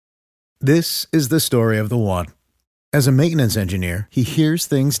This is the story of the one. As a maintenance engineer, he hears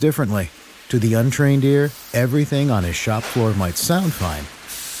things differently. To the untrained ear, everything on his shop floor might sound fine,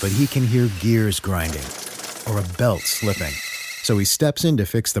 but he can hear gears grinding or a belt slipping. So he steps in to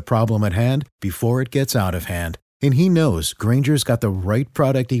fix the problem at hand before it gets out of hand. And he knows Grainger's got the right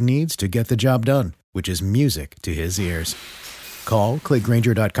product he needs to get the job done, which is music to his ears. Call, click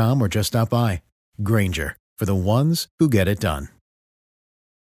Grainger.com, or just stop by. Grainger, for the ones who get it done.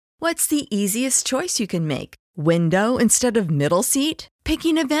 What's the easiest choice you can make? Window instead of middle seat?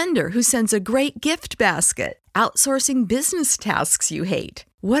 Picking a vendor who sends a great gift basket? Outsourcing business tasks you hate?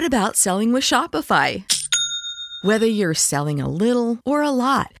 What about selling with Shopify? Whether you're selling a little or a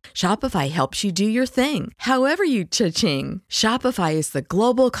lot, Shopify helps you do your thing, however you cha-ching. Shopify is the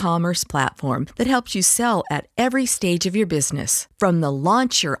global commerce platform that helps you sell at every stage of your business. From the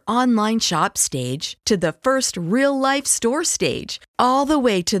launch your online shop stage to the first real-life store stage, all the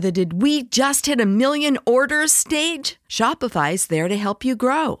way to the did we just hit a million orders stage. Shopify's there to help you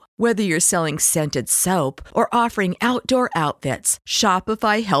grow. Whether you're selling scented soap or offering outdoor outfits,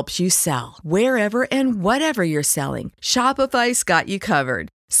 Shopify helps you sell. Wherever and whatever you're selling, Shopify's got you covered.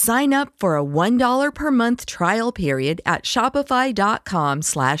 Sign up for a $1 per month trial period at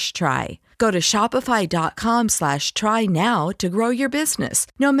shopify.com/try. Go to shopify.com/try now to grow your business,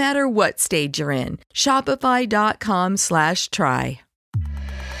 no matter what stage you're in. Shopify.com/try.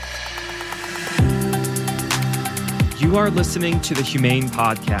 You are listening to the Humane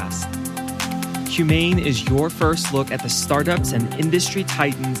Podcast. Humane is your first look at the startups and industry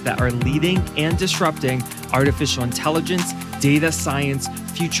titans that are leading and disrupting artificial intelligence, data science,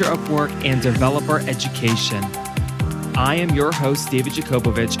 future of work, and developer education. I am your host, David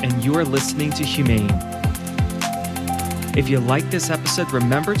Jakobovich, and you are listening to Humane. If you like this episode,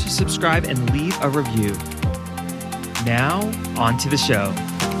 remember to subscribe and leave a review. Now, on to the show.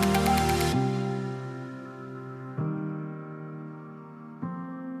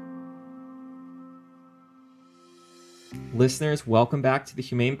 Listeners, welcome back to the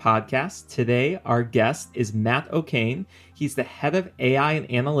Humane Podcast. Today, our guest is Matt O'Kane. He's the head of AI and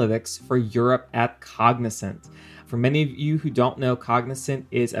analytics for Europe at Cognizant. For many of you who don't know, Cognizant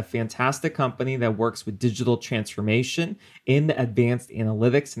is a fantastic company that works with digital transformation in the advanced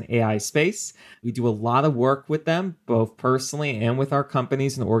analytics and AI space. We do a lot of work with them, both personally and with our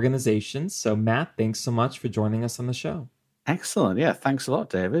companies and organizations. So Matt, thanks so much for joining us on the show. Excellent. Yeah, thanks a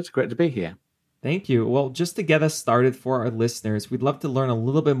lot, David. Great to be here. Thank you. Well, just to get us started for our listeners, we'd love to learn a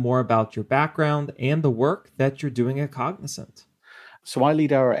little bit more about your background and the work that you're doing at Cognizant. So I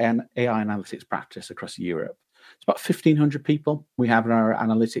lead our AI analytics practice across Europe. It's about 1,500 people we have in our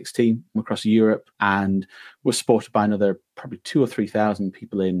analytics team across Europe, and we're supported by another probably 2,000 or 3,000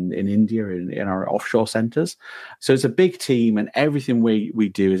 people in India, in our offshore centers. So it's a big team, and everything we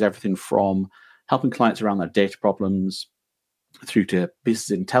do is everything from helping clients around their data problems, through to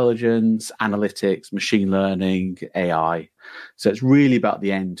business intelligence, analytics, machine learning, AI. So it's really about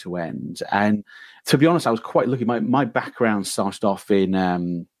the end to end. And to be honest, I was quite lucky. My background started off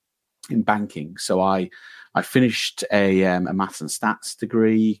in banking. So I finished a maths and stats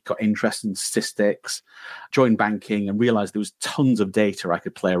degree, got interested in statistics, joined banking, and realized there was tons of data I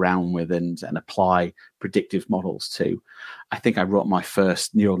could play around with and apply predictive models to. I think I wrote my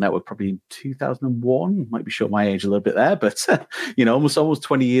first neural network probably in 2001. Might be showing my age a little bit there, but almost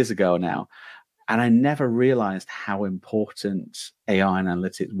 20 years ago now. And I never realized how important AI and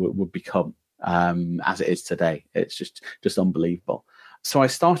analytics would become as it is today. It's just unbelievable. So I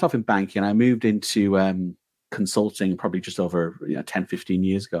started off in banking, and I moved into consulting probably just over 10, 15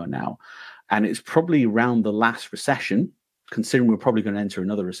 years ago now. And it's probably around the last recession, considering we're probably going to enter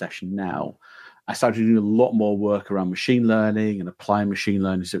another recession now. I started doing a lot more work around machine learning and applying machine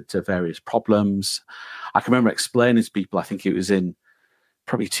learning to various problems. I can remember explaining to people, I think it was in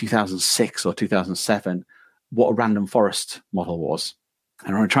probably 2006 or 2007, what a random forest model was.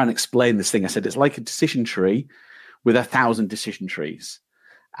 And when I try and explain this thing, I said, it's like a decision tree with 1,000 decision trees.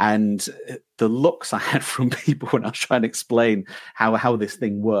 And the looks I had from people when I was trying to explain how this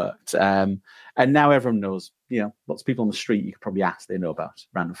thing worked. And now everyone knows, lots of people on the street you could probably ask, they know about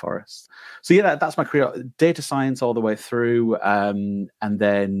random forests. So yeah, that's my career, data science all the way through. And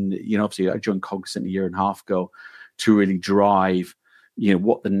then, obviously I joined Cognizant a year and a half ago to really drive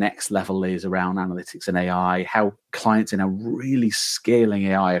what the next level is around analytics and AI, how clients are now really scaling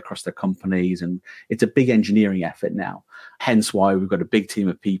AI across their companies. And it's a big engineering effort now. Hence why we've got a big team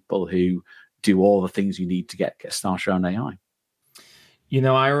of people who do all the things you need to get started around AI.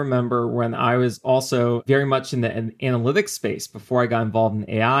 I remember when I was also very much in the analytics space before I got involved in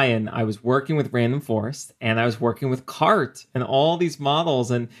AI, and I was working with Random Forest and I was working with CART and all these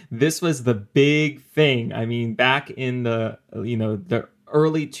models. And this was the big thing. I mean, back in the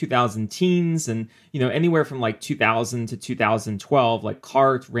early 2000 teens and, anywhere from like 2000 to 2012, like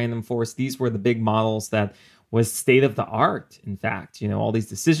CART, Random Forest, these were the big models that was state of the art, in fact. All these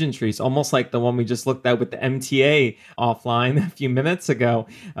decision trees, almost like the one we just looked at with the MTA offline a few minutes ago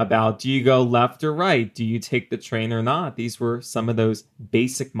about, do you go left or right? Do you take the train or not? These were some of those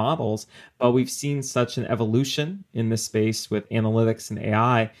basic models, but we've seen such an evolution in this space with analytics and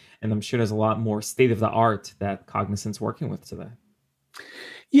AI, and I'm sure there's a lot more state of the art that Cognizant's working with today.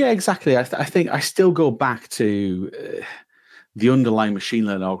 Yeah, exactly. I think I still go back to the underlying machine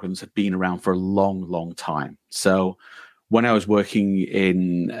learning algorithms have been around for a long, long time. So when I was working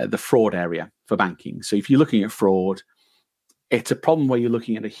in the fraud area for banking, so if you're looking at fraud, it's a problem where you're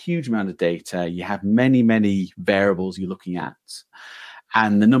looking at a huge amount of data. You have many, many variables you're looking at,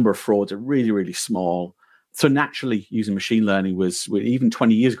 and the number of frauds are really, really small. So naturally, using machine learning was, even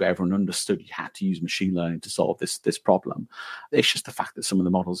 20 years ago, everyone understood you had to use machine learning to solve this problem. It's just the fact that some of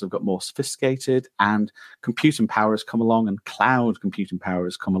the models have got more sophisticated, and computing power has come along, and cloud computing power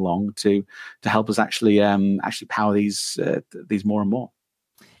has come along to help us actually power these more and more.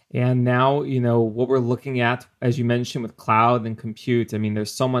 And now, what we're looking at, as you mentioned, with cloud and compute, I mean,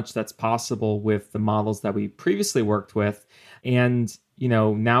 there's so much that's possible with the models that we previously worked with. And,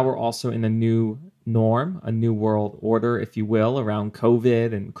 now we're also in a new norm, a new world order, if you will, around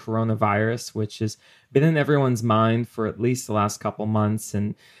COVID and coronavirus, which has been in everyone's mind for at least the last couple months.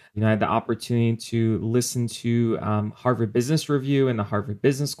 And, I had the opportunity to listen to Harvard Business Review and the Harvard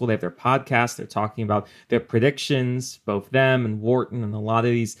Business School. They have their podcast. They're talking about their predictions, both them and Wharton and a lot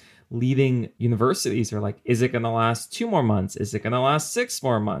of these leading universities are like, is it going to last 2 more months? Is it going to last 6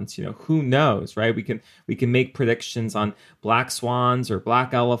 more months? Who knows, right? We can make predictions on black swans or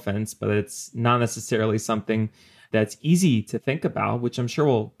black elephants, but it's not necessarily something that's easy to think about, which I'm sure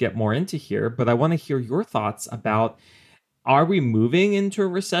we'll get more into here. But I want to hear your thoughts about, are we moving into a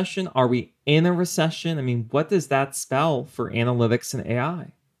recession? Are we in a recession? I mean, what does that spell for analytics and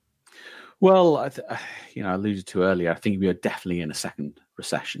AI? Well, I alluded to earlier, I think we are definitely in a second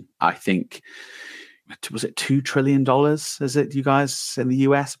recession. I think, was it $2 trillion, is it, you guys in the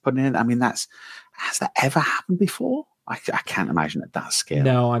US putting in? I mean, has that ever happened before? I can't imagine at that scale.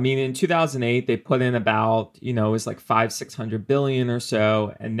 No, I mean, in 2008, they put in about, it was like 500-600 billion or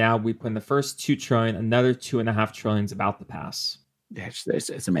so. And now we put in the first 2 trillion, another 2.5 trillion is about to pass. Yeah,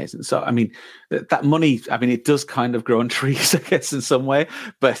 it's amazing. So, I mean, that money, I mean, it does kind of grow on trees, I guess, in some way,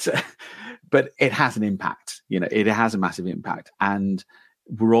 but it has an impact. It has a massive impact. And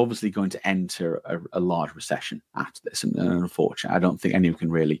we're obviously going to enter a large recession after this. And unfortunately, I don't think anyone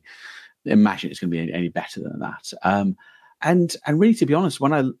can really imagine it's going to be any better than that. And really, to be honest,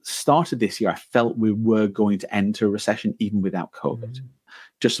 when I started this year, I felt we were going to enter a recession even without COVID.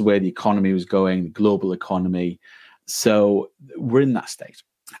 Just the way the economy was going, the global economy. So we're in that state.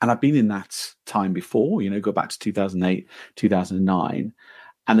 And I've been in that time before, go back to 2008, 2009.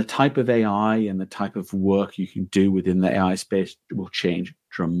 And the type of AI and the type of work you can do within the AI space will change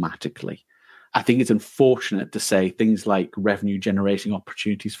dramatically. I think it's unfortunate to say things like revenue generating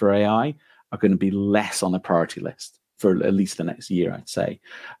opportunities for AI are going to be less on the priority list for at least the next year, I'd say.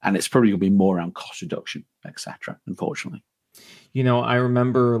 And it's probably going to be more around cost reduction, etc., unfortunately. I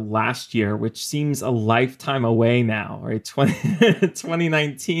remember last year, which seems a lifetime away now, right?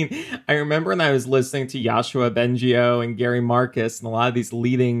 2019. I remember when I was listening to Yoshua Bengio and Gary Marcus and a lot of these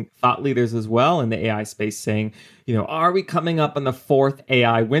leading thought leaders as well in the AI space saying, are we coming up on the 4th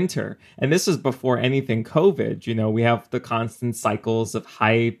AI winter? And this is before anything COVID. We have the constant cycles of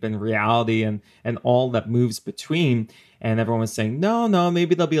hype and reality and all that moves between. And everyone was saying, no,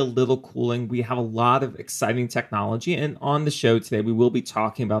 maybe there'll be a little cooling. We have a lot of exciting technology. And on the show today, we will be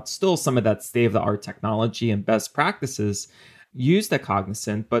talking about still some of that state-of-the-art technology and best practices used at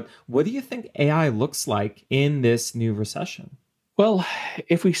Cognizant. But what do you think AI looks like in this new recession? Well,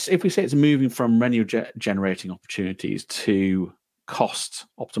 if we say it's moving from revenue generating opportunities to cost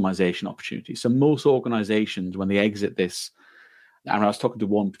optimization opportunities. So most organizations, when they exit this, and I was talking to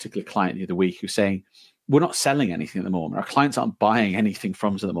one particular client the other week who's saying, we're not selling anything at the moment. Our clients aren't buying anything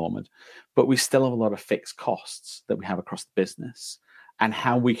from us at the moment, but we still have a lot of fixed costs that we have across the business, and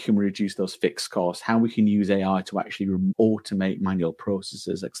how we can reduce those fixed costs, how we can use AI to actually automate manual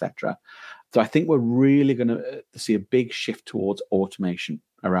processes, etc. So I think we're really going to see a big shift towards automation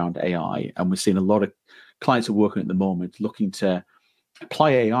around AI. And we're seeing a lot of clients who are working at the moment looking to apply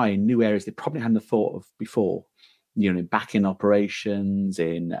AI in new areas they probably hadn't thought of before. in back-end operations,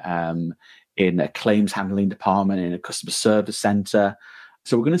 in a claims handling department, in a customer service center.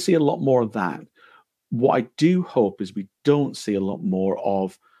 So we're going to see a lot more of that. What I do hope is we don't see a lot more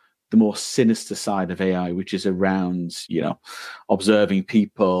of the more sinister side of AI, which is around, observing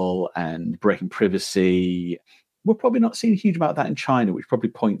people and breaking privacy. We're probably not seeing a huge amount of that in China, which probably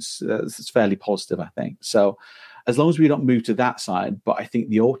points, it's fairly positive, I think. So as long as we don't move to that side, but I think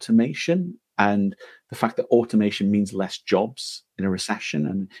the automation and the fact that automation means less jobs in a recession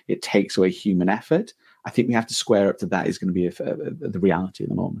and it takes away human effort, I think we have to square up to that is going to be the reality at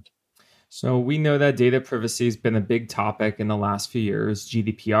the moment. So we know that data privacy has been a big topic in the last few years.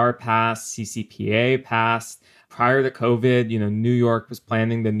 GDPR passed, CCPA passed. Prior to COVID, New York was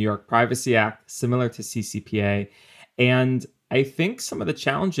planning the New York Privacy Act, similar to CCPA. And I think some of the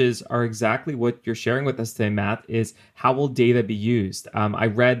challenges are exactly what you're sharing with us today, Matt, is how will data be used? I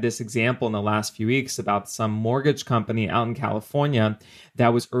read this example in the last few weeks about some mortgage company out in California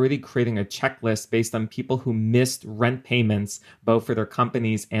that was already creating a checklist based on people who missed rent payments, both for their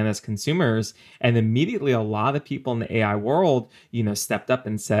companies and as consumers. And immediately a lot of people in the AI world, stepped up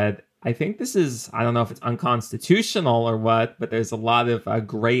and said, I think this is, I don't know if it's unconstitutional or what, but there's a lot of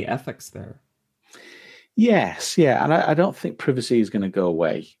gray ethics there. Yes, yeah, and I don't think privacy is going to go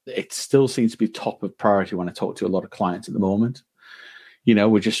away. It still seems to be top of priority when I talk to a lot of clients at the moment.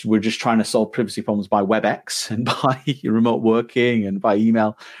 We're just trying to solve privacy problems by WebEx and by remote working and by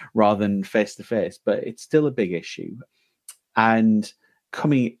email rather than face to face. But it's still a big issue. And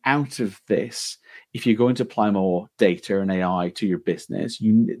coming out of this, if you're going to apply more data and AI to your business,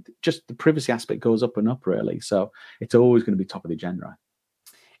 just the privacy aspect goes up and up, really. So it's always going to be top of the agenda.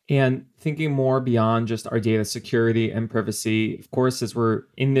 And thinking more beyond just our data security and privacy, of course, as we're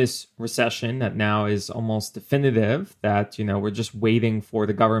in this recession that now is almost definitive, that, we're just waiting for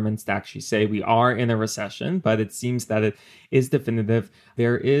the governments to actually say we are in a recession, but it seems that it is definitive.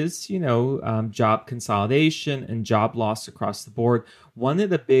 There is, job consolidation and job loss across the board. One of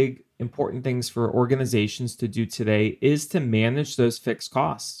the big important things for organizations to do today is to manage those fixed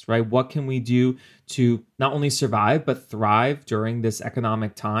costs, right? What can we do to not only survive, but thrive during this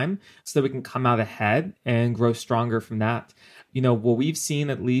economic time so that we can come out ahead and grow stronger from that? What we've seen,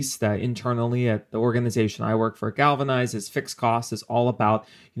 at least internally at the organization I work for, Galvanize, is fixed costs is all about,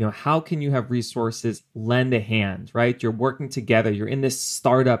 how can you have resources lend a hand, right? You're working together. You're in this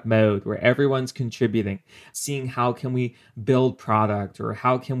startup mode where everyone's contributing, seeing how can we build product or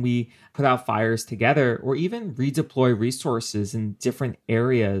how can we put out fires together or even redeploy resources in different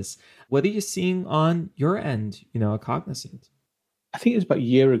areas. What are you seeing on your end, at Cognizant? I think it was about a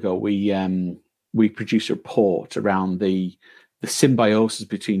year ago we produced a report around the symbiosis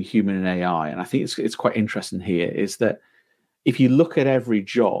between human and AI. And I think it's quite interesting here is that if you look at every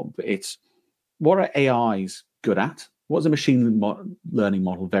job, it's what are AIs good at? What's a machine learning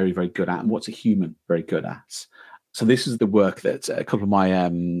model very, very good at? And what's a human very good at? So this is the work that a couple of my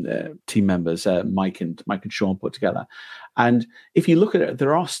team members, Mike and Sean, put together. And if you look at it,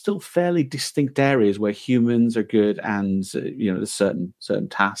 there are still fairly distinct areas where humans are good and a certain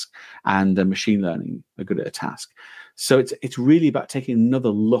task, and machine learning are good at a task. So it's really about taking another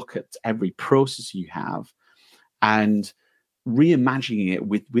look at every process you have and reimagining it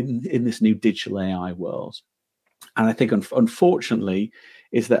within this new digital AI world. And I think, unfortunately,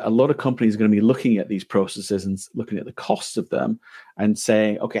 is that a lot of companies are going to be looking at these processes and looking at the costs of them and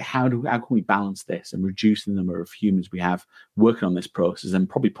saying, okay, how can we balance this and reduce the number of humans we have working on this process and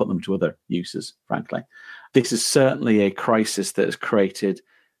probably put them to other uses, frankly. This is certainly a crisis that has created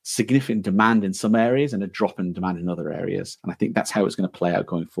significant demand in some areas and a drop in demand in other areas. And I think that's how it's going to play out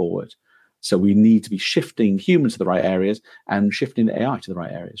going forward. So we need to be shifting humans to the right areas and shifting the AI to the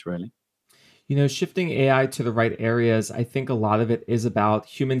right areas, really. Shifting AI to the right areas, I think a lot of it is about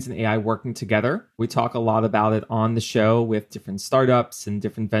humans and AI working together. We talk a lot about it on the show with different startups and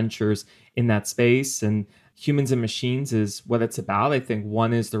different ventures in that space. And humans and machines is what it's about. I think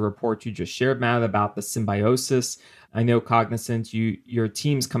one is the report you just shared, Matt, about the symbiosis. I know Cognizant, your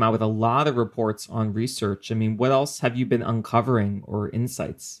teams come out with a lot of reports on research. I mean, what else have you been uncovering or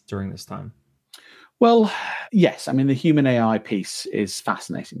insights during this time? Well, yes. I mean, the human AI piece is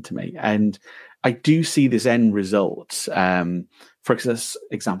fascinating to me. And I do see this end result. For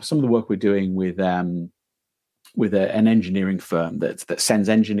example, some of the work we're doing with an engineering firm that sends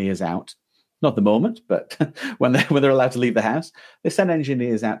engineers out, not at the moment, but when they're allowed to leave the house, they send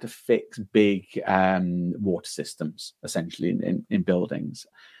engineers out to fix big water systems, essentially, in buildings.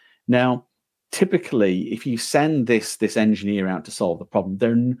 Now, typically, if you send this engineer out to solve the problem,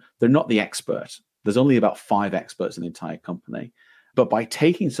 they're not the expert. There's only about 5 experts in the entire company. But by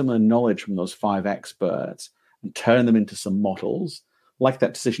taking some of the knowledge from those 5 experts and turn them into some models, like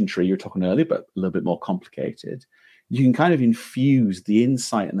that decision tree you were talking earlier, but a little bit more complicated, you can kind of infuse the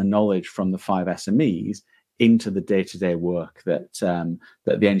insight and the knowledge from the 5 SMEs into the day-to-day work that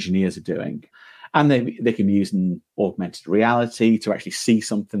the engineers are doing. And they can be using augmented reality to actually see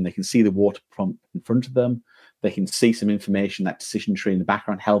something. They can see the water pump in front of them. They can see some information, that decision tree in the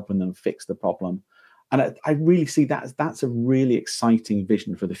background, helping them fix the problem. And I really see that's a really exciting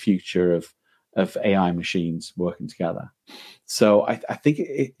vision for the future of AI machines working together. So I think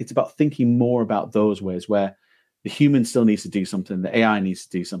it's about thinking more about those ways where the human still needs to do something, the AI needs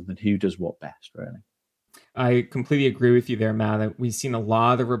to do something, who does what best, really. I completely agree with you there, Matt. We've seen a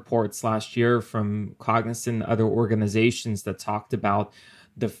lot of reports last year from Cognizant and other organizations that talked about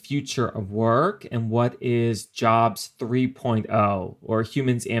the future of work and what is jobs 3.0 or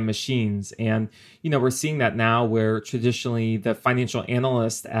humans and machines. And, we're seeing that now where traditionally the financial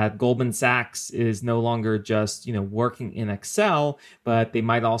analyst at Goldman Sachs is no longer just, working in Excel, but they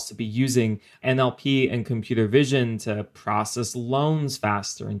might also be using NLP and computer vision to process loans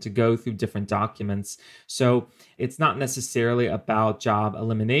faster and to go through different documents. So it's not necessarily about job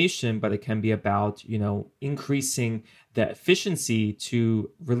elimination, but it can be about, increasing the efficiency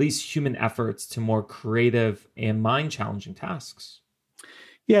to release human efforts to more creative and mind-challenging tasks.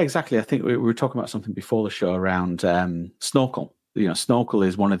 Yeah, exactly. I think we were talking about something before the show around Snorkel. Snorkel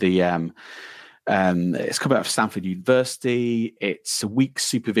is one of the, it's come out of Stanford University. It's a weak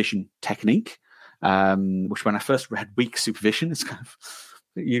supervision technique, which when I first read weak supervision, it's kind of,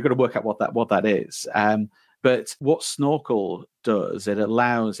 you've got to work out what that is. But what Snorkel does, it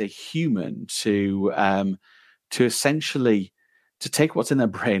allows a human to essentially to take what's in their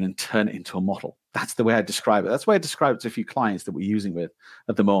brain and turn it into a model. That's the way I describe it. That's the way I describe it to a few clients that we're using with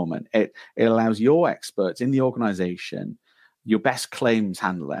at the moment. It allows your experts in the organization, your best claims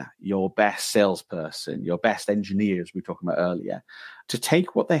handler, your best salesperson, your best engineers we were talking about earlier, to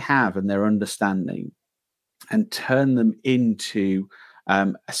take what they have and their understanding and turn them into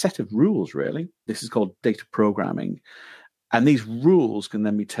a set of rules, really. This is called data programming. And these rules can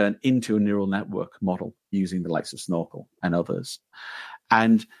then be turned into a neural network model using the likes of Snorkel and others.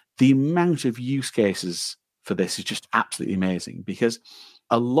 And the amount of use cases for this is just absolutely amazing, because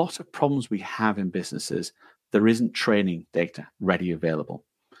a lot of problems we have in businesses, there isn't training data ready available.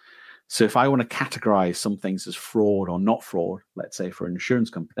 So if I want to categorize some things as fraud or not fraud, let's say for an insurance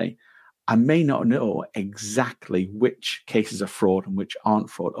company, I may not know exactly which cases are fraud and which aren't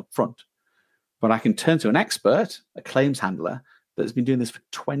fraud up front. But I can turn to an expert, a claims handler, that's been doing this for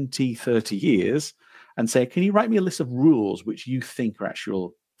 20, 30 years and say, can you write me a list of rules which you think are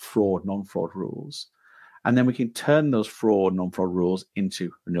actual fraud, non-fraud rules? And then we can turn those fraud, non-fraud rules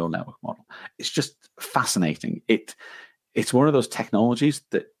into a neural network model. It's just fascinating. It's one of those technologies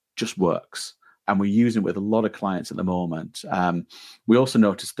that just works. And we're using it with a lot of clients at the moment. We also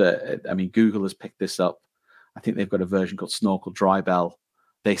noticed that, Google has picked this up. I think they've got a version called Snorkel Drybell.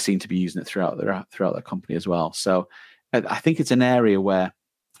 They seem to be using it throughout their company as well. So I think it's an area where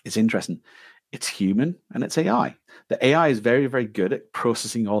it's interesting. It's human and it's AI. The AI is very, very good at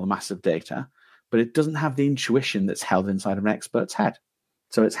processing all the massive data, but it doesn't have the intuition that's held inside of an expert's head.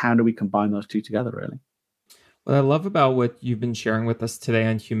 So it's how do we combine those two together, really? What I love about what you've been sharing with us today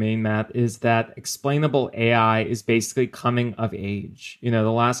on Humane, Matt, is that explainable AI is basically coming of age. The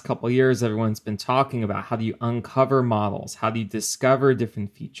last couple of years, everyone's been talking about how do you uncover models? How do you discover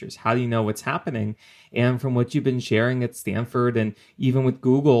different features? How do you know what's happening? And from what you've been sharing at Stanford and even with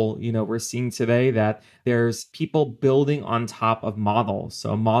Google, we're seeing today that there's people building on top of models.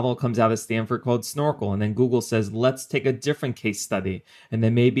 So a model comes out of Stanford called Snorkel, and then Google says, let's take a different case study. And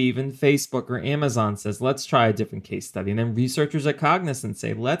then maybe even Facebook or Amazon says, let's try a different case study. And then researchers at Cognizant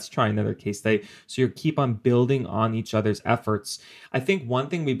say, let's try another case study. So you keep on building on each other's efforts. I think one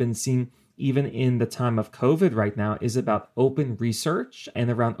thing we've been seeing even in the time of COVID right now is about open research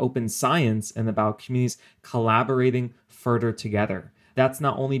and around open science and about communities collaborating further together. That's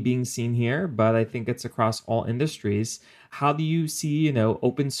not only being seen here, but I think it's across all industries. How do you see,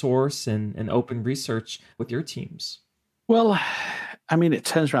 open source and open research with your teams? Well, it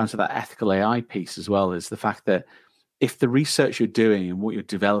turns around to that ethical AI piece as well, is the fact that if the research you're doing and what you're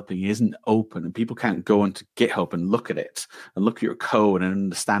developing isn't open and people can't go onto GitHub and look at it and look at your code and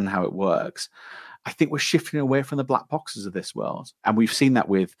understand how it works, I think we're shifting away from the black boxes of this world. And we've seen that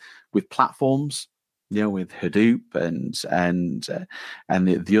with platforms, with Hadoop and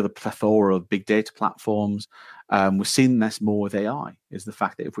the other plethora of big data platforms. We're seeing this more with AI, is the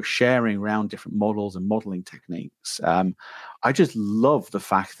fact that if we're sharing around different models and modeling techniques, I just love the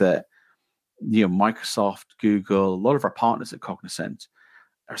fact that Microsoft, Google, a lot of our partners at Cognizant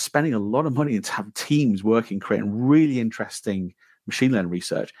are spending a lot of money to have teams working, creating really interesting machine learning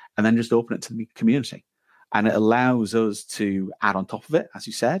research, and then just open it to the community. And it allows us to add on top of it, as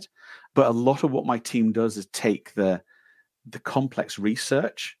you said. But a lot of what my team does is take the complex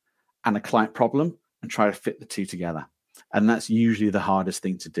research and a client problem and try to fit the two together. And that's usually the hardest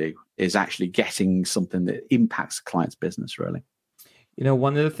thing to do, is actually getting something that impacts the client's business, really. You know,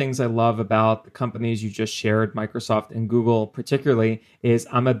 one of the things I love about the companies you just shared, Microsoft and Google particularly, is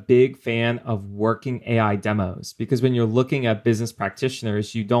I'm a big fan of working AI demos, because when you're looking at business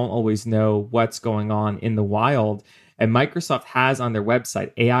practitioners, you don't always know what's going on in the wild. And Microsoft has on their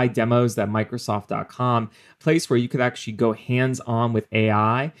website, aidemos.microsoft.com, a place where you could actually go hands-on with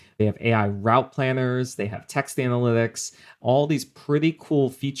AI. They have AI route planners, they have text analytics, all these pretty cool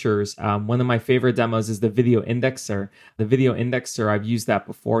features. One of my favorite demos is the video indexer. The video indexer, I've used that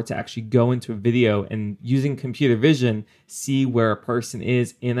before to actually go into a video and using computer vision, see where a person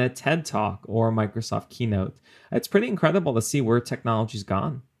is in a TED Talk or a Microsoft keynote. It's pretty incredible to see where technology's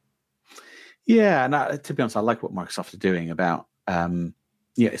gone. Yeah, and to be honest, I like what Microsoft are doing about,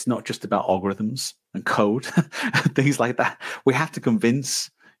 it's not just about algorithms and code, things like that. We have to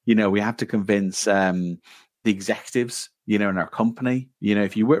convince the executives, in our company.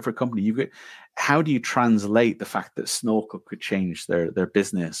 If you work for a company, how do you translate the fact that Snorkel could change their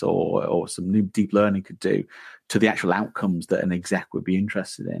business or some new deep learning could do to the actual outcomes that an exec would be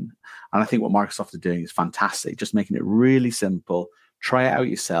interested in? And I think what Microsoft are doing is fantastic, just making it really simple. Try it out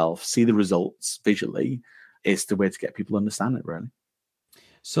yourself, see the results visually is the way to get people to understand it, really.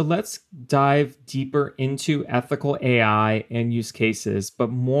 So let's dive deeper into ethical AI and use cases, but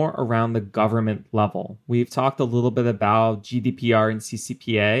more around the government level. We've talked a little bit about GDPR and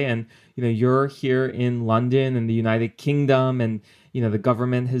CCPA, and you're here in London and the United Kingdom, and the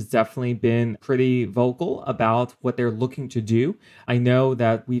government has definitely been pretty vocal about what they're looking to do. I know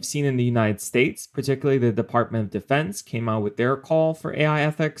that we've seen in the United States, particularly the Department of Defense came out with their call for AI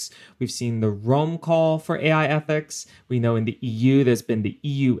ethics. We've seen the Rome call for AI ethics. We know in the EU, there's been the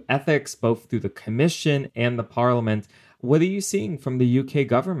EU ethics, both through the Commission and the Parliament. What are you seeing from the UK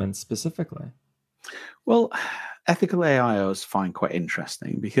government specifically? Well, ethical AI I always find quite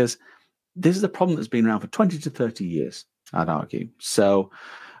interesting, because this is a problem that's been around for 20 to 30 years. I'd argue. So,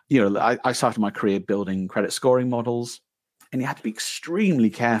 I started my career building credit scoring models, and you had to be extremely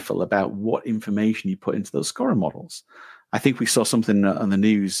careful about what information you put into those scoring models. I think we saw something on the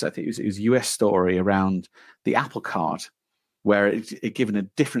news, I think it was a US story around the Apple Card, where it given a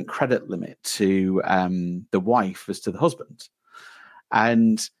different credit limit to the wife as to the husband.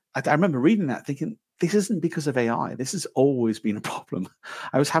 And I remember reading that thinking, this isn't because of AI. This has always been a problem.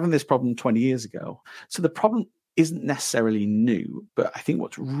 I was having this problem 20 years ago. So the problem isn't necessarily new, but I think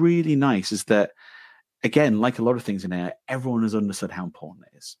what's really nice is that, again, like a lot of things in AI, everyone has understood how important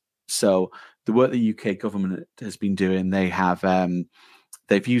it is. So the work the UK government has been doing, they have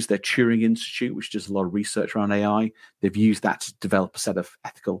they've used their Turing Institute, which does a lot of research around AI. They've used that to develop a set of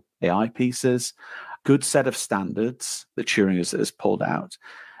ethical AI pieces, good set of standards that Turing has pulled out.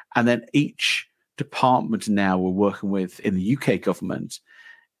 And then each department now we're working with in the UK government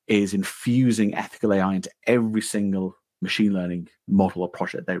is infusing ethical AI into every single machine learning model or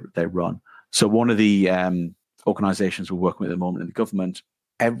project they run. So one of the organizations we're working with at the moment in the government,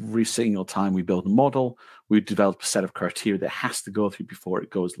 every single time we build a model, we develop a set of criteria that has to go through before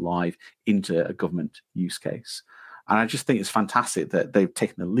it goes live into a government use case. And I just think it's fantastic that they've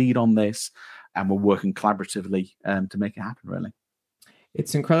taken the lead on this, and we're working collaboratively to make it happen, really.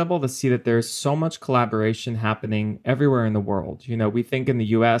 It's incredible to see that there's so much collaboration happening everywhere in the world. We think in the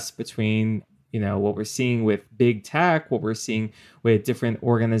US between, what we're seeing with big tech, what we're seeing with different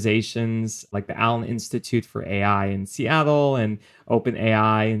organizations like the Allen Institute for AI in Seattle and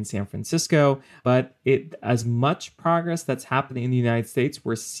OpenAI in San Francisco. But as much progress that's happening in the United States,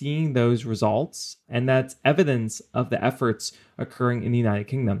 we're seeing those results, and that's evidence of the efforts occurring in the United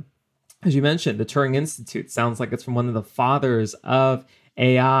Kingdom. As you mentioned, the Turing Institute sounds like it's from one of the fathers of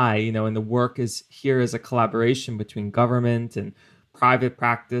AI, and the work is here as a collaboration between government and private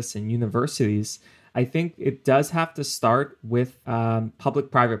practice and universities. I think it does have to start with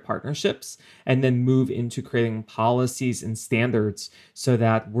public-private partnerships and then move into creating policies and standards so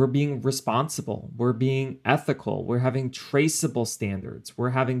that we're being responsible, we're being ethical, we're having traceable standards, we're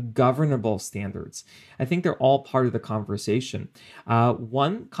having governable standards. I think they're all part of the conversation.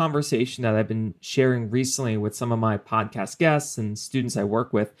 One conversation that I've been sharing recently with some of my podcast guests and students I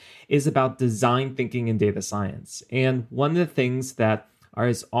work with is about design thinking in data science. And one of the things that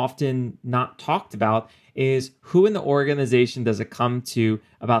is often not talked about is who in the organization does it come to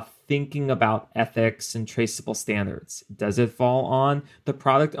about thinking about ethics and traceable standards? Does it fall on the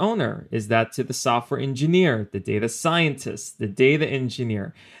product owner? Is that to the software engineer, the data scientist, the data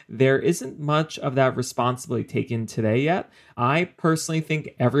engineer? There isn't much of that responsibility taken today yet. I personally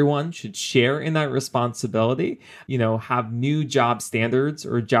think everyone should share in that responsibility, have new job standards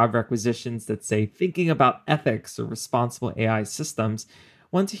or job requisitions that say thinking about ethics or responsible AI systems.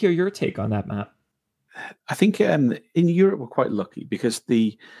 Want to hear your take on that, Matt? I think in Europe, we're quite lucky because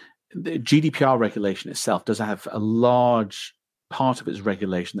the GDPR regulation itself does have a large part of its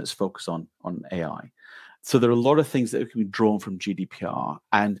regulation that's focused on AI. So there are a lot of things that can be drawn from GDPR.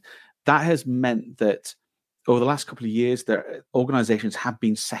 And that has meant that over the last couple of years, organizations have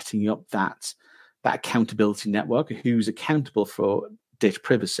been setting up that accountability network, who's accountable for data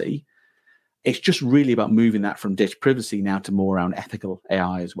privacy. It's just really about moving that from data privacy now to more around ethical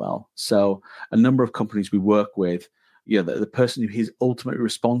AI as well. So a number of companies we work with, the person who is ultimately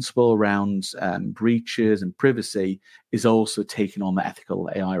responsible around breaches and privacy is also taking on the ethical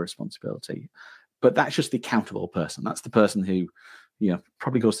AI responsibility. But that's just the accountable person. That's the person who,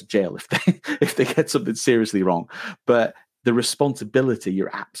 probably goes to jail if they get something seriously wrong. But the responsibility,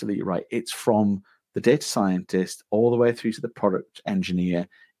 you're absolutely right. It's from the data scientist all the way through to the product engineer.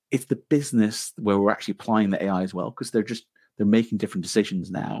 It's the business where we're actually applying the AI as well, because they're making different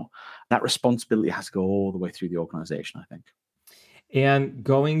decisions now. That responsibility has to go all the way through the organization, I think. And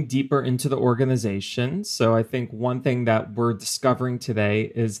going deeper into the organization. So I think one thing that we're discovering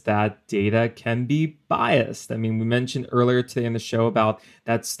today is that data can be biased. I mean, we mentioned earlier today in the show about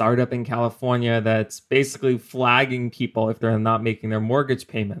that startup in California that's basically flagging people if they're not making their mortgage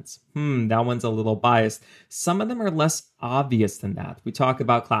payments. That one's a little biased. Some of them are less obvious than that. We talk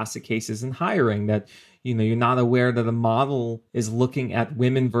about classic cases in hiring that you're not aware that a model is looking at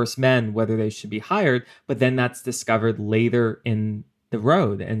women versus men, whether they should be hired, but then that's discovered later in the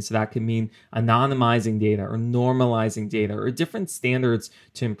road. And so that can mean anonymizing data or normalizing data or different standards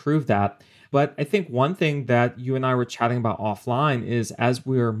to improve that. But I think one thing that you and I were chatting about offline is as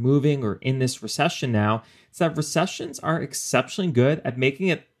we're moving or in this recession now, it's that recessions are exceptionally good at making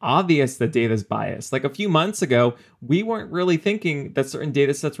it obvious that data is biased. Like a few months ago, we weren't really thinking that certain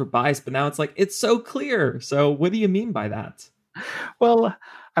data sets were biased, but now it's like, it's so clear. So what do you mean by that? Well,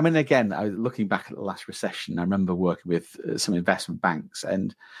 I mean, again, looking back at the last recession, I remember working with some investment banks,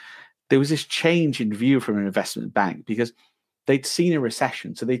 and there was this change in view from an investment bank because they'd seen a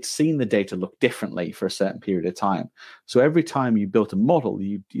recession. So they'd seen the data look differently for a certain period of time. So every time you built a model,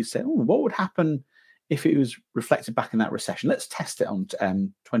 you say, what would happen if it was reflected back in that recession? Let's test it on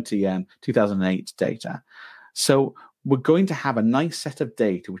 2008 data. So we're going to have a nice set of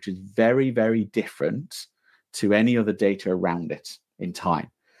data, which is very, very different to any other data around it in time.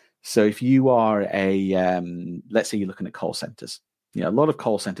 So if you are let's say you're looking at call centers, a lot of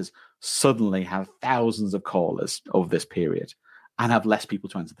call centers suddenly have thousands of callers over this period and have less people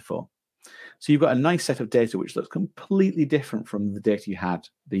to answer the phone. So you've got a nice set of data which looks completely different from the data you had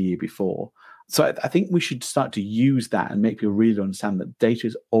the year before. So I think we should start to use that and make people really understand that data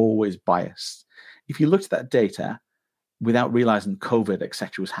is always biased. If you looked at that data without realizing COVID, et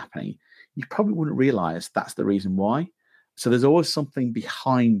cetera, was happening, you probably wouldn't realize that's the reason why. So there's always something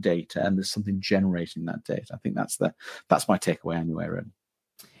behind data and there's something generating that data. I think that's my takeaway anyway, really.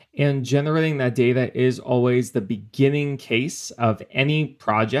 And generating that data is always the beginning case of any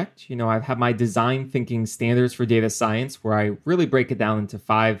project. I've had my design thinking standards for data science where I really break it down into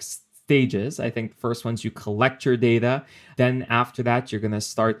 5 stages. I think the first one's you collect your data. Then after that, you're going to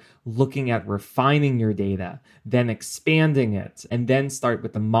start looking at refining your data, then expanding it, and then start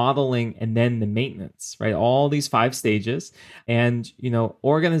with the modeling and then the maintenance, right? All these 5 stages. And,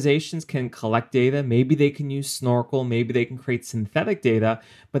 organizations can collect data. Maybe they can use Snorkel. Maybe they can create synthetic data.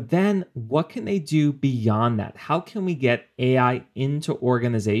 But then what can they do beyond that? How can we get AI into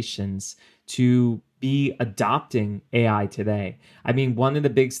organizations to be adopting AI today? I mean, one of the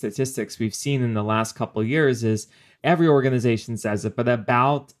big statistics we've seen in the last couple of years is every organization says it, but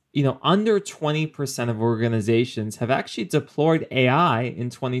about under 20% of organizations have actually deployed AI in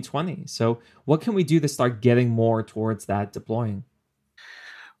 2020. So what can we do to start getting more towards that deploying?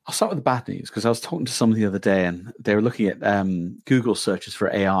 I'll start with the bad news because I was talking to someone the other day and they were looking at Google searches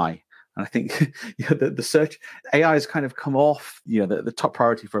for AI. And I think the search AI has kind of come off, the top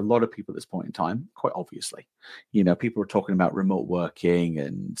priority for a lot of people at this point in time, quite obviously. People are talking about remote working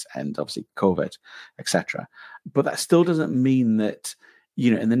and obviously COVID, etc. But that still doesn't mean that,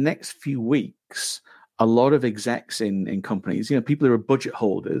 in the next few weeks, a lot of execs in companies, people who are budget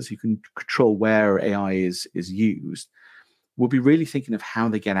holders who can control where AI is used, will be really thinking of how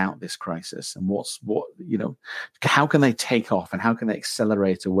they get out of this crisis and how can they take off and how can they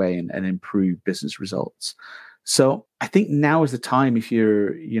accelerate away and improve business results. So I think now is the time, if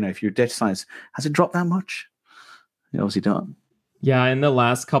you're data science, has it dropped that much? Obviously not. Yeah, in the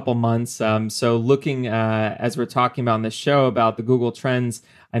last couple months. So looking, as we're talking about on the show about the Google Trends,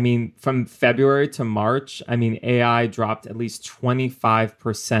 I mean, from February to March, I mean, AI dropped at least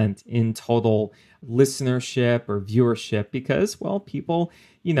 25% in total listenership or viewership because, well, people,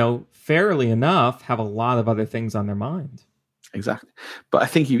 fairly enough, have a lot of other things on their mind. Exactly. But I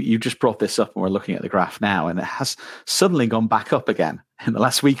think you just brought this up and we're looking at the graph now, and it has suddenly gone back up again in the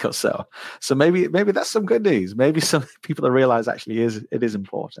last week or so. So maybe that's some good news. Maybe some people have realized actually it is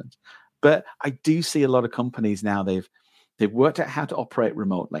important. But I do see a lot of companies now, they've worked out how to operate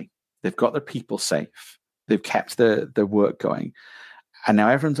remotely. They've got their people safe. They've kept their work going. And now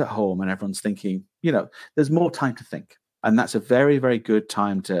everyone's at home and everyone's thinking, there's more time to think. And that's a very, very good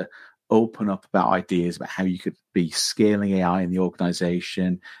time to open up about ideas about how you could be scaling AI in the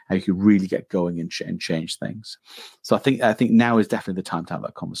organization, how you could really get going and change things. So I think now is definitely the time to have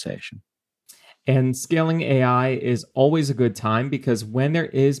that conversation. And scaling AI is always a good time because when there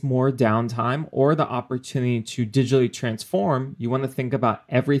is more downtime or the opportunity to digitally transform, you want to think about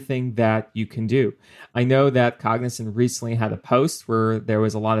everything that you can do. I know that Cognizant recently had a post where there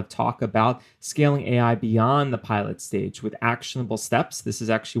was a lot of talk about scaling AI beyond the pilot stage with actionable steps. This is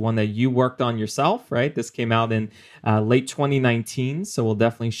actually one that you worked on yourself, right? This came out in late 2019, so we'll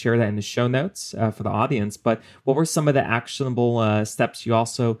definitely share that in the show notes for the audience. But what were some of the actionable steps you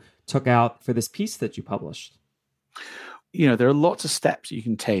also took out for this piece that you published? There are lots of steps you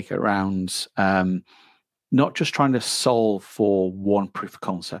can take around not just trying to solve for one proof of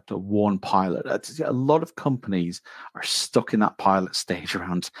concept or one pilot. A lot of companies are stuck in that pilot stage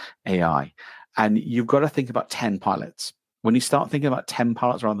around AI, and you've got to think about 10 pilots. When you start thinking about 10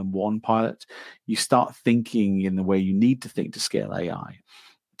 pilots rather than one pilot, you start thinking in the way you need to think to scale AI.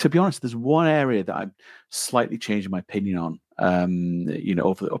 To be honest, there's one area that I'm slightly changing my opinion on,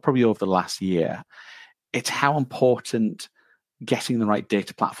 over the last year. It's how important getting the right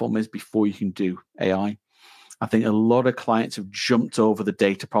data platform is before you can do AI. I think a lot of clients have jumped over the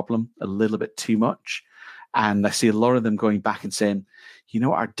data problem a little bit too much. And I see a lot of them going back and saying,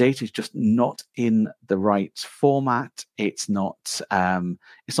 our data is just not in the right format. It's not in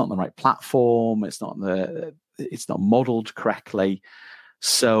the right platform. It's not modeled correctly.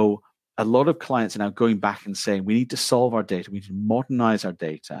 So a lot of clients are now going back and saying, we need to solve our data. We need to modernize our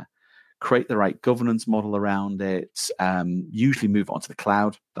data, create the right governance model around it, usually move it onto the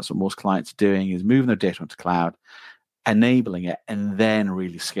cloud. That's what most clients are doing, is moving their data onto the cloud, enabling it, and then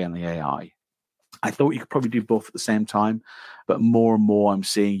really scaling AI. I thought you could probably do both at the same time, but more and more I'm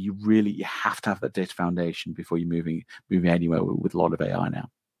seeing you have to have that data foundation before you're moving anywhere with a lot of AI now.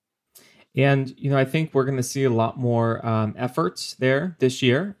 And, I think we're going to see a lot more efforts there this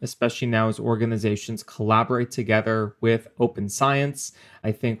year, especially now as organizations collaborate together with open science.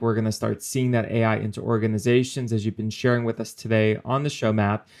 I think we're going to start seeing that AI into organizations, as you've been sharing with us today on the show,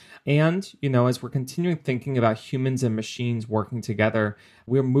 Matt. And, as we're continuing thinking about humans and machines working together,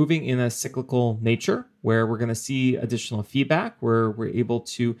 we're moving in a cyclical nature where we're going to see additional feedback, where we're able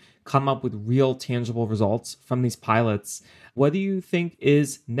to come up with real tangible results from these pilots. What do you think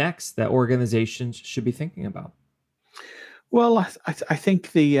is next that organizations should be thinking about? Well, I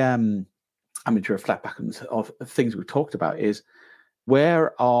think to reflect back on things we've talked about is,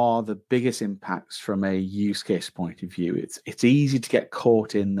 where are the biggest impacts from a use case point of view? It's easy to get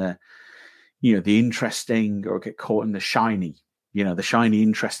caught in the interesting, or get caught in the shiny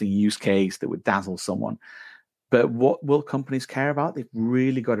interesting use case that would dazzle someone. But what will companies care about? They've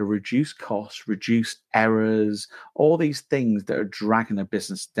really got to reduce costs, reduce errors, all these things that are dragging their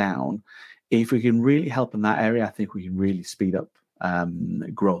business down. If we can really help in that area, I think we can really speed up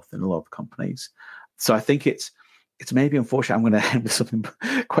growth in a lot of companies. So I think it's maybe, unfortunately, I'm going to end with something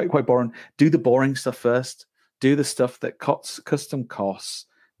quite boring. Do the boring stuff first. Do the stuff that cuts custom costs,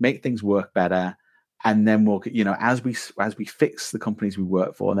 make things work better, and then we'll, as we fix the companies we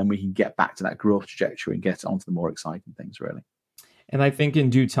work for, then we can get back to that growth trajectory and get onto the more exciting things, really. And I think in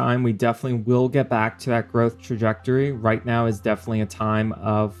due time, we definitely will get back to that growth trajectory. Right now is definitely a time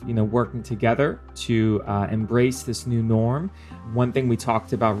of, working together to embrace this new norm. One thing we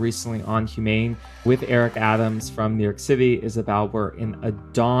talked about recently on Humane with Eric Adams from New York City is about we're in a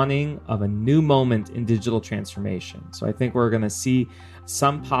dawning of a new moment in digital transformation. So I think we're going to see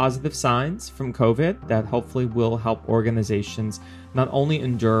some positive signs from COVID that hopefully will help organizations not only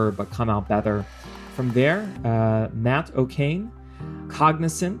endure, but come out better. From there, Matt O'Kane,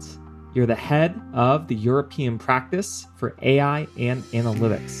 Cognizant, You're the head of the European practice for AI and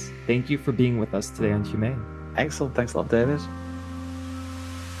analytics. Thank you for being with us today on Humane. Excellent. Thanks a lot, David.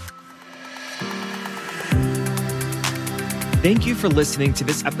 Thank you for listening to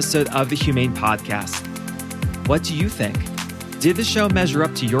this episode of the Humane Podcast. What do you think? Did the show measure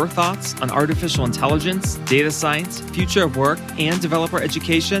up to your thoughts on artificial intelligence, data science, future of work, and developer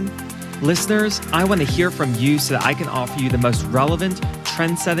education? Listeners, I want to hear from you so that I can offer you the most relevant,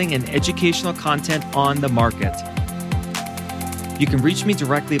 trend-setting, and educational content on the market. You can reach me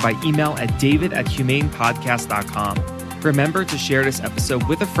directly by email at david@humanepodcast.com. Remember to share this episode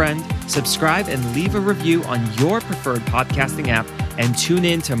with a friend, subscribe, and leave a review on your preferred podcasting app, and tune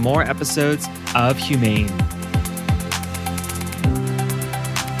in to more episodes of Humane.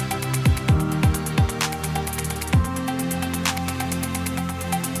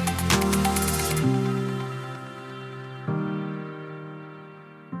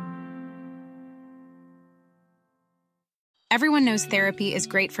 Everyone knows therapy is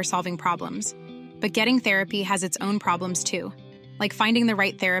great for solving problems, but getting therapy has its own problems too, like finding the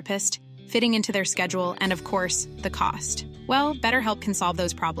right therapist, fitting into their schedule, and of course, the cost. Well, BetterHelp can solve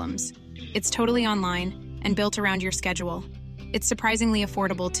those problems. It's totally online and built around your schedule. It's surprisingly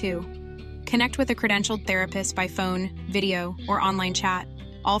affordable too. Connect with a credentialed therapist by phone, video, or online chat,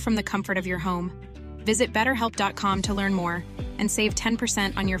 all from the comfort of your home. Visit BetterHelp.com to learn more and save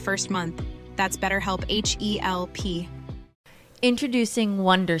 10% on your first month. That's BetterHelp, H-E-L-P. Introducing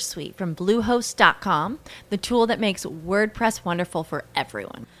Wondersuite from Bluehost.com, the tool that makes WordPress wonderful for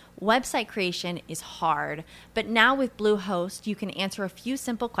everyone. Website creation is hard, but now with Bluehost, you can answer a few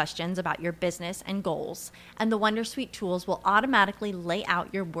simple questions about your business and goals, and the Wondersuite tools will automatically lay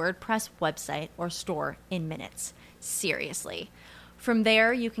out your WordPress website or store in minutes. Seriously. From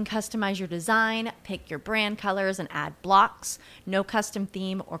there, you can customize your design, pick your brand colors, and add blocks. No custom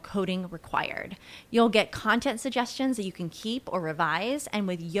theme or coding required. You'll get content suggestions that you can keep or revise, and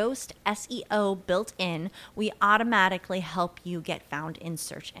with Yoast SEO built in, we automatically help you get found in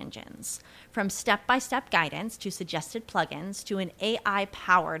search engines. From step-by-step guidance to suggested plugins to an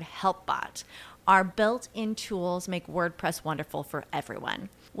AI-powered help bot, our built-in tools make WordPress wonderful for everyone.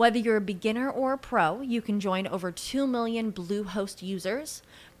 Whether you're a beginner or a pro, you can join over 2 million Bluehost users.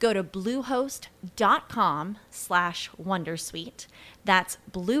 Go to bluehost.com/wondersuite. That's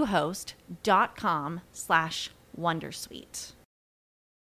bluehost.com/wondersuite.